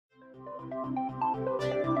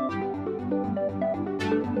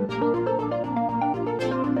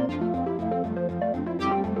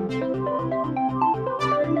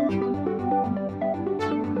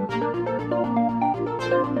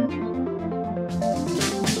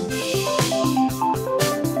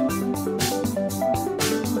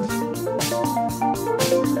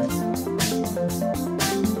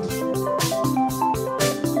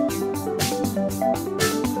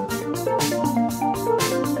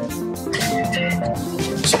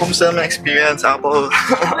Kumusta naman experience ako?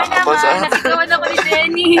 Nasigawan ako ni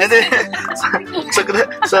Denny. Hindi.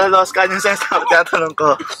 Sa Los Canyons ang tinatanong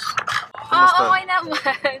ko. Okay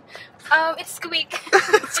naman. It's quick.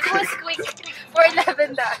 It was quick for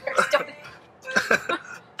 $11.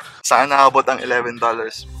 Saan naabot ang $11?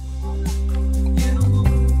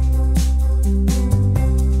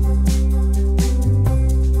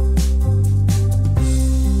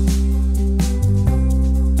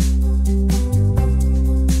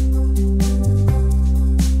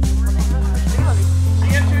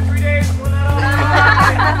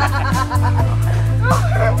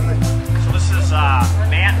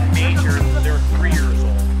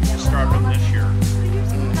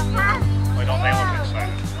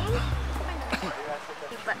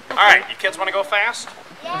 Alright, you kids want to go fast?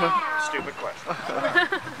 Yeah. Stupid question.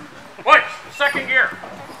 Wait, second gear.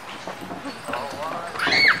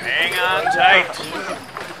 Hang on tight.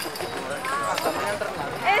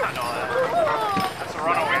 That's a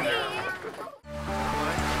runaway there.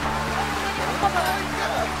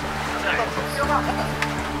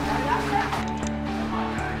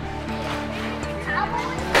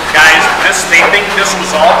 Guys, they think this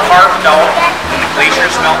was all carved out when the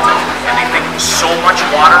glaciers melted, and they think so much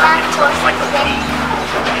water it turns like a pea.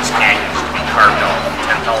 These canyons to be carved out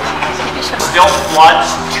 10,000 years. Still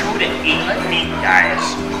floods 2 to 8 feet, guys,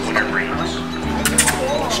 when it rains.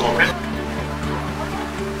 So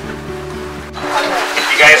if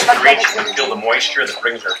you guys can reach and feel the moisture, that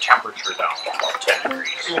brings our temperature down about 10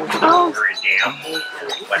 degrees. Very damp.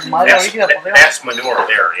 But that's manure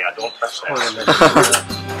there, yeah, don't touch that.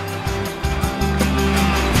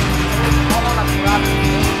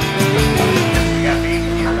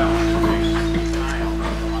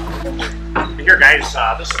 Here, guys,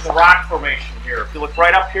 this is the rock formation here. If you look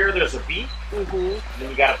right up here, there's a beak. And then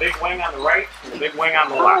you got a big wing on the right and a big wing on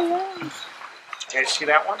the left. You guys see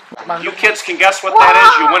that one? You kids can guess what that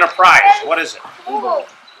is. You win a prize. What is it? Eagle.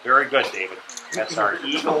 Very good, David. That's our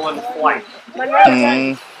eagle in flight.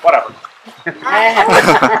 Whatever.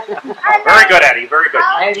 Very good, Eddie. Very good.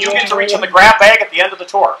 You get to reach in the grab bag at the end of the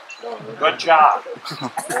tour. Good job.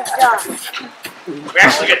 We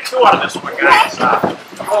actually get 2 out of this one, guys. Go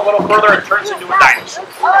a little further, it turns into a dinosaur.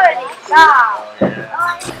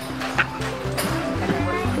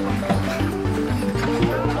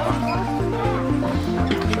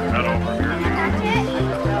 Right over here.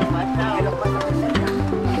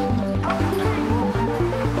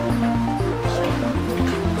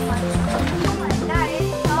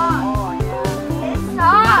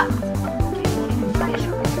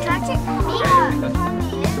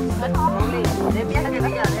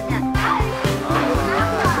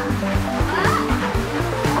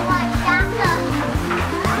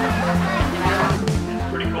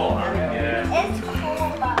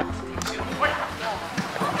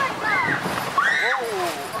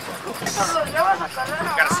 You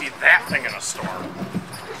gotta see that thing in a storm.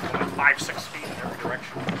 Only 5-6 feet in every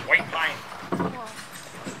direction. White pine.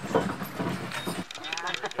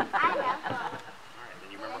 Alright, then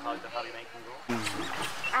you remember how do you make them go?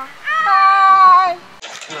 Hi!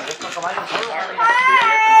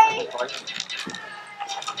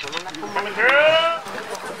 Coming through!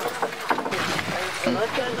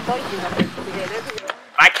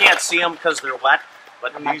 I can't see them because they're wet.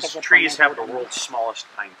 But these trees have the world's smallest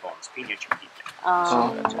pine cones, Piña Chiquita.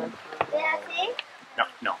 Oh. No,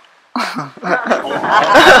 no.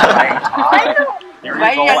 There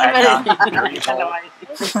you go, Edna. There you go.